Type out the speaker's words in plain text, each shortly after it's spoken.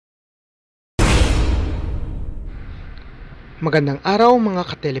Magandang araw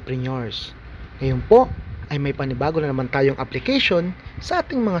mga ka-telepreneurs. Ngayon po ay may panibago na naman tayong application sa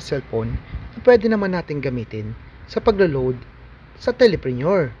ating mga cellphone na pwede naman natin gamitin sa paglo-load sa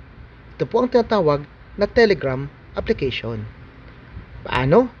Telepreneur. Ito po ang tinatawag na Telegram application.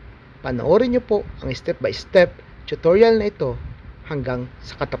 Paano? Panoorin nyo po ang step-by-step tutorial na ito hanggang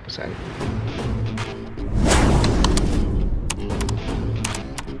sa katapusan.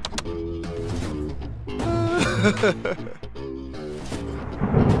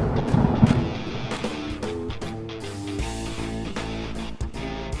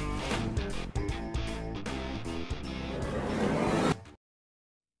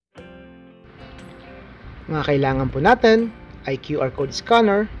 Mga kailangan po natin ay QR code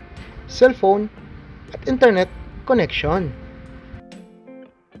scanner, cellphone, at internet connection.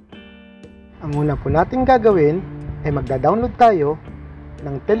 Ang una po natin gagawin ay magda-download tayo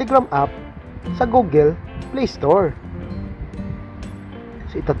ng Telegram app sa Google Play Store.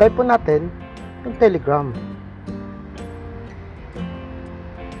 So itatype po natin yung Telegram.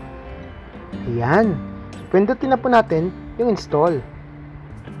 Ayan. So, pindutin na po natin yung install.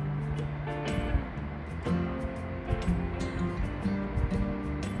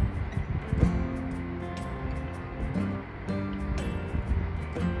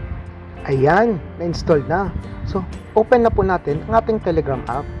 Ayan, na-install na. So, open na po natin ang ating Telegram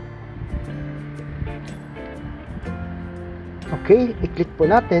app. Okay, i-click po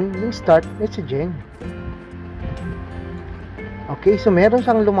natin yung start messaging. Okay, so meron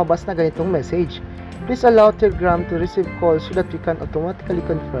siyang lumabas na ganitong message. Please allow Telegram to receive calls so that we can automatically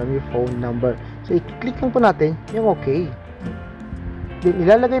confirm your phone number. So, i-click lang po natin yung okay. Then,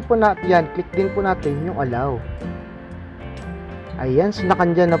 ilalagay po natin yan. Click din po natin yung allow. Ayan, so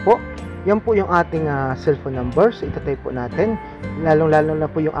nakandyan na po. Yan po yung ating cellphone number. So, itatype po natin. Lalong-lalo na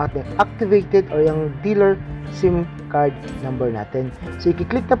po yung ating activated or yung dealer SIM card number natin. So,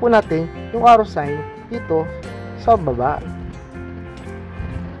 i-click na po natin yung arrow sign dito sa baba.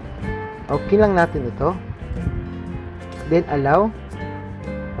 Okay lang natin ito. Then, allow.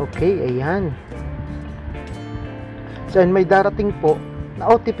 Okay, ayan. So, may darating po na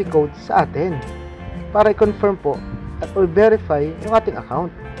OTP code sa atin para i-confirm po or verify yung ating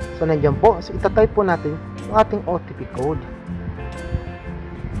account. So, nandiyan po. So, itatype po natin yung ating OTP code.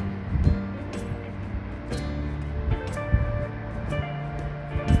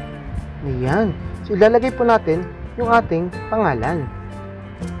 Ayan. So, ilalagay po natin yung ating pangalan.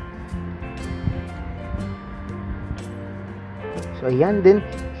 So, ayan. Then,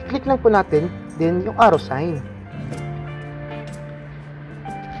 click lang po natin then yung arrow sign.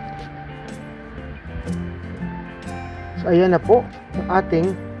 So, ayan na po yung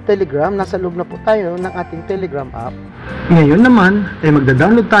ating Telegram. Nasa loob na po tayo ng ating Telegram app. Ngayon naman ay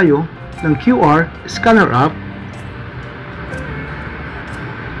magda-download tayo ng QR scanner app.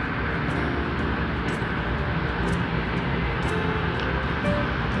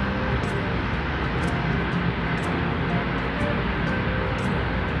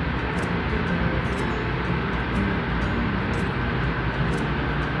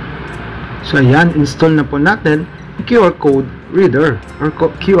 So ayan, install na po natin yung QR code reader or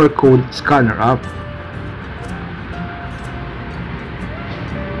QR code scanner app.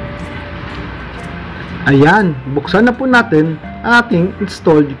 Ayan, buksan na po natin ang ating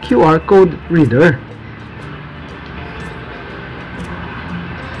installed QR code reader.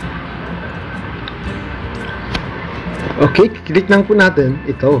 Okay, click lang po natin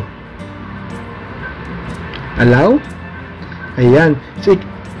ito. Allow. Ayan, so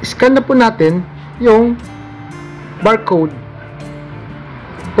scan na po natin yung barcode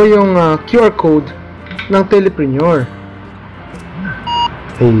o yung QR code ng Telepreneur.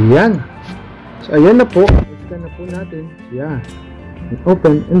 Ayan. So, ayan na po. Scan na po natin. Yeah.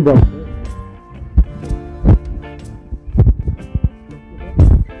 Open and browser.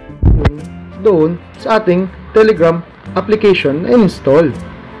 Doon sa ating Telegram application na install.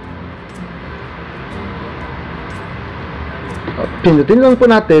 Pindutin lang po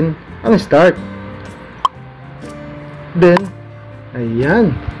natin ang start. Then,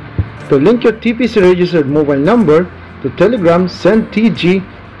 ayan. To link your TPC registered mobile number to Telegram, send TG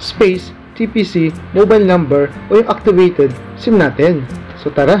space TPC mobile number o yung activated SIM natin.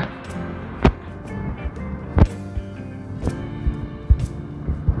 So, tara.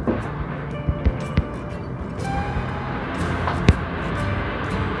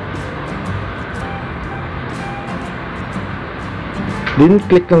 Then,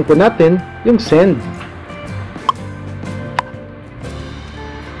 click lang po natin yung send.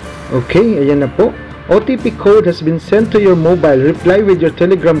 Okay, ayan na po. OTP code has been sent to your mobile. Reply with your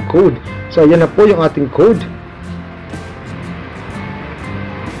Telegram code. So, ayan na po yung ating code.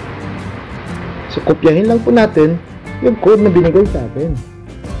 So, kopyahin lang po natin yung code na binigay sa atin.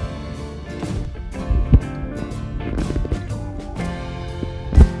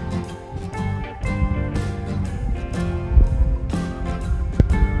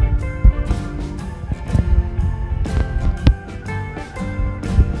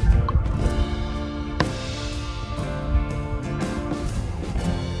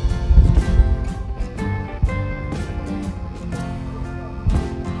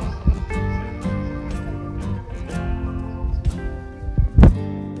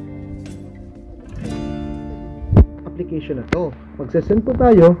 Application na to. Magsesend po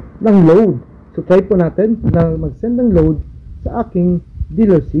tayo ng load. So try po natin na mag-send ng load sa aking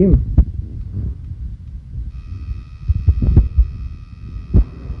dealer SIM.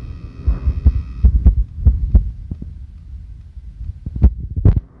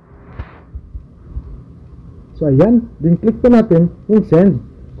 So ayan, din click po natin yung send.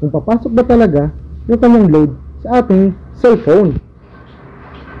 Kung papasok ba talaga yung tamang load sa ating cellphone.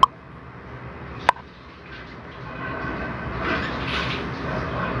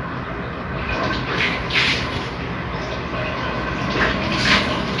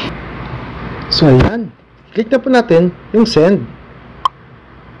 So ayan, click na po natin yung send.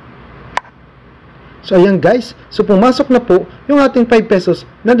 So ayan guys, so pumasok na po yung ating 5 pesos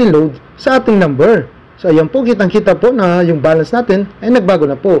na niload sa ating number. So ayan po, kitang-kita po na yung balance natin ay nagbago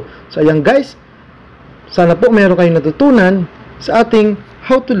na po. So ayan guys, sana po meron kayong natutunan sa ating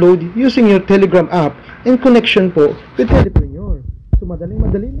how to load using your Telegram app in connection po with Telepreneur. So madali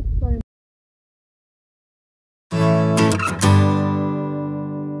na po tayo